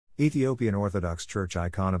Ethiopian Orthodox Church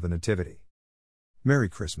icon of the Nativity. Merry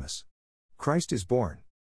Christmas. Christ is born.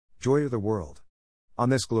 Joy of the world. On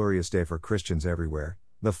this glorious day for Christians everywhere,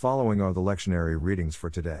 the following are the lectionary readings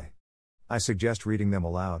for today. I suggest reading them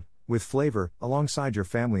aloud, with flavor, alongside your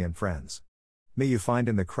family and friends. May you find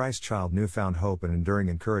in the Christ child newfound hope and enduring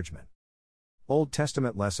encouragement. Old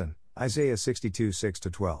Testament lesson, Isaiah 62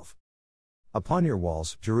 6-12. Upon your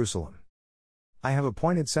walls, Jerusalem, I have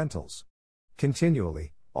appointed sentinels.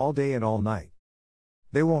 Continually, all day and all night.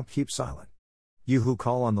 They won't keep silent. You who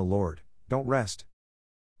call on the Lord, don't rest.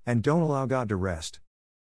 And don't allow God to rest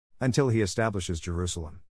until He establishes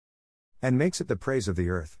Jerusalem and makes it the praise of the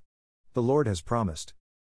earth. The Lord has promised,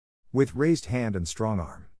 with raised hand and strong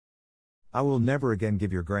arm, I will never again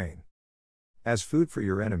give your grain as food for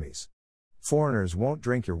your enemies. Foreigners won't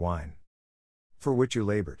drink your wine, for which you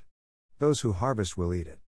labored. Those who harvest will eat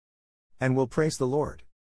it, and will praise the Lord.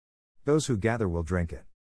 Those who gather will drink it.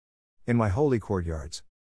 In my holy courtyards.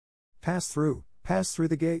 Pass through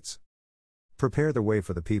the gates. Prepare the way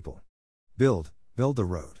for the people. Build the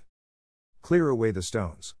road. Clear away the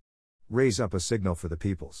stones. Raise up a signal for the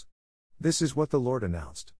peoples. This is what the Lord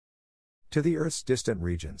announced to the earth's distant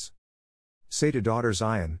regions. Say to daughter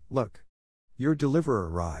Zion, look, your deliverer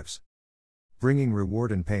arrives, bringing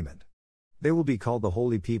reward and payment. They will be called the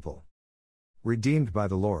holy people, redeemed by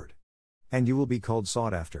the Lord. And you will be called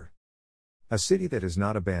sought after, a city that is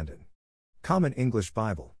not abandoned. Common English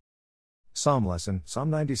Bible. Psalm lesson, Psalm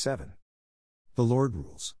 97. The Lord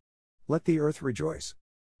rules. Let the earth rejoice.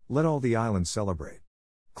 Let all the islands celebrate.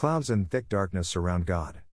 Clouds and thick darkness surround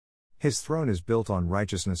God. His throne is built on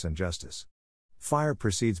righteousness and justice. Fire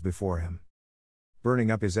proceeds before Him, burning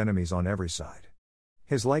up His enemies on every side.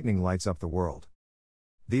 His lightning lights up the world.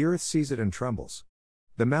 The earth sees it and trembles.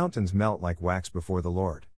 The mountains melt like wax before the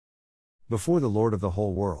Lord of the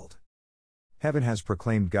whole world. Heaven has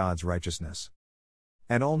proclaimed God's righteousness,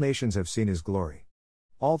 and all nations have seen His glory.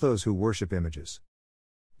 All those who worship images,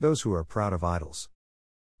 those who are proud of idols,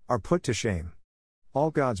 are put to shame.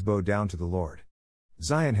 All gods bow down to the Lord.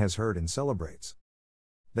 Zion has heard and celebrates.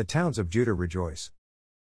 The towns of Judah rejoice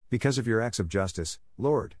because of your acts of justice,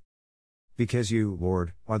 Lord. Because you,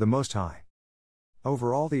 Lord, are the Most High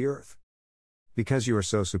over all the earth. Because you are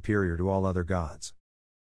so superior to all other gods.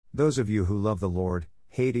 Those of you who love the Lord,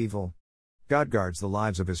 hate evil. God guards the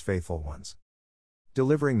lives of His faithful ones,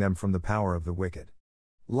 delivering them from the power of the wicked.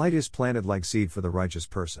 Light is planted like seed for the righteous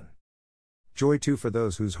person. Joy too for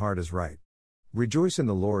those whose heart is right. Rejoice in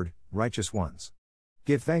the Lord, righteous ones.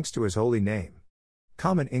 Give thanks to His holy name.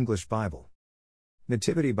 Common English Bible.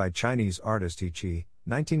 Nativity by Chinese artist He Chi,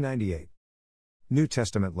 1998. New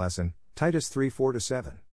Testament lesson, Titus 3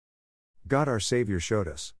 4-7. God our Savior showed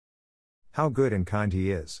us how good and kind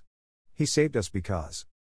He is. He saved us because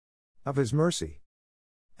of His mercy,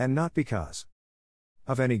 and not because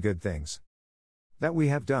of any good things that we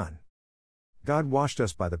have done. God washed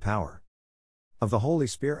us by the power of the Holy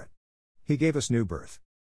Spirit. He gave us new birth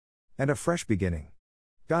and a fresh beginning.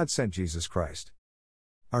 God sent Jesus Christ,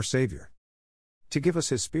 our Savior, to give us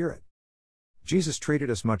His Spirit. Jesus treated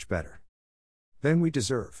us much better than we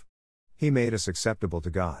deserve. He made us acceptable to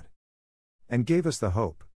God and gave us the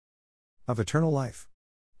hope of eternal life.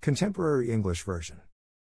 Contemporary English Version.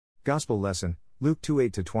 Gospel lesson, Luke 2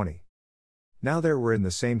 8-20. Now there were in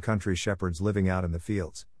the same country shepherds living out in the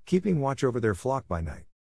fields, keeping watch over their flock by night.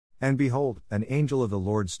 And behold, an angel of the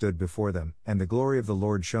Lord stood before them, and the glory of the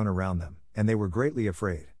Lord shone around them, and they were greatly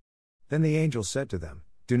afraid. Then the angel said to them,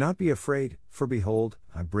 do not be afraid, for behold,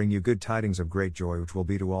 I bring you good tidings of great joy which will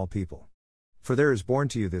be to all people. For there is born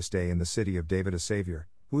to you this day in the city of David a Savior,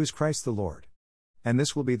 who is Christ the Lord. And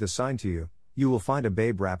this will be the sign to you, you will find a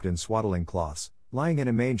babe wrapped in swaddling cloths, lying in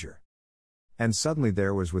a manger. And suddenly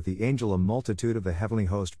there was with the angel a multitude of the heavenly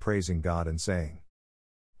host praising God and saying,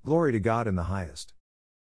 Glory to God in the highest.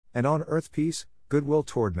 And on earth peace, goodwill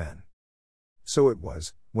toward men. So it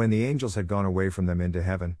was, when the angels had gone away from them into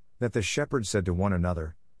heaven, that the shepherds said to one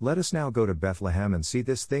another, Let us now go to Bethlehem and see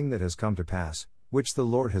this thing that has come to pass, which the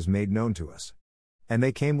Lord has made known to us. And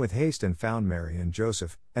they came with haste and found Mary and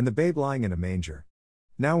Joseph, and the babe lying in a manger.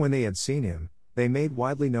 Now when they had seen Him, they made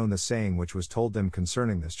widely known the saying which was told them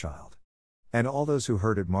concerning this child. And all those who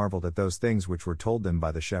heard it marveled at those things which were told them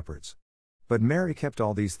by the shepherds. But Mary kept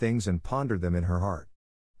all these things and pondered them in her heart.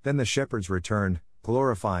 Then the shepherds returned,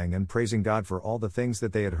 glorifying and praising God for all the things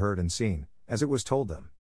that they had heard and seen, as it was told them.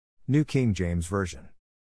 New King James Version.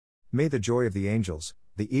 May the joy of the angels,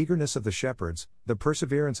 the eagerness of the shepherds, the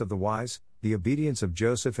perseverance of the wise, the obedience of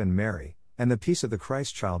Joseph and Mary, and the peace of the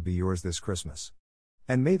Christ child be yours this Christmas.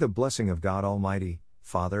 And may the blessing of God Almighty,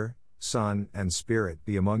 Father, Son, and Spirit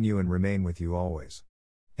be among you and remain with you always.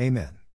 Amen.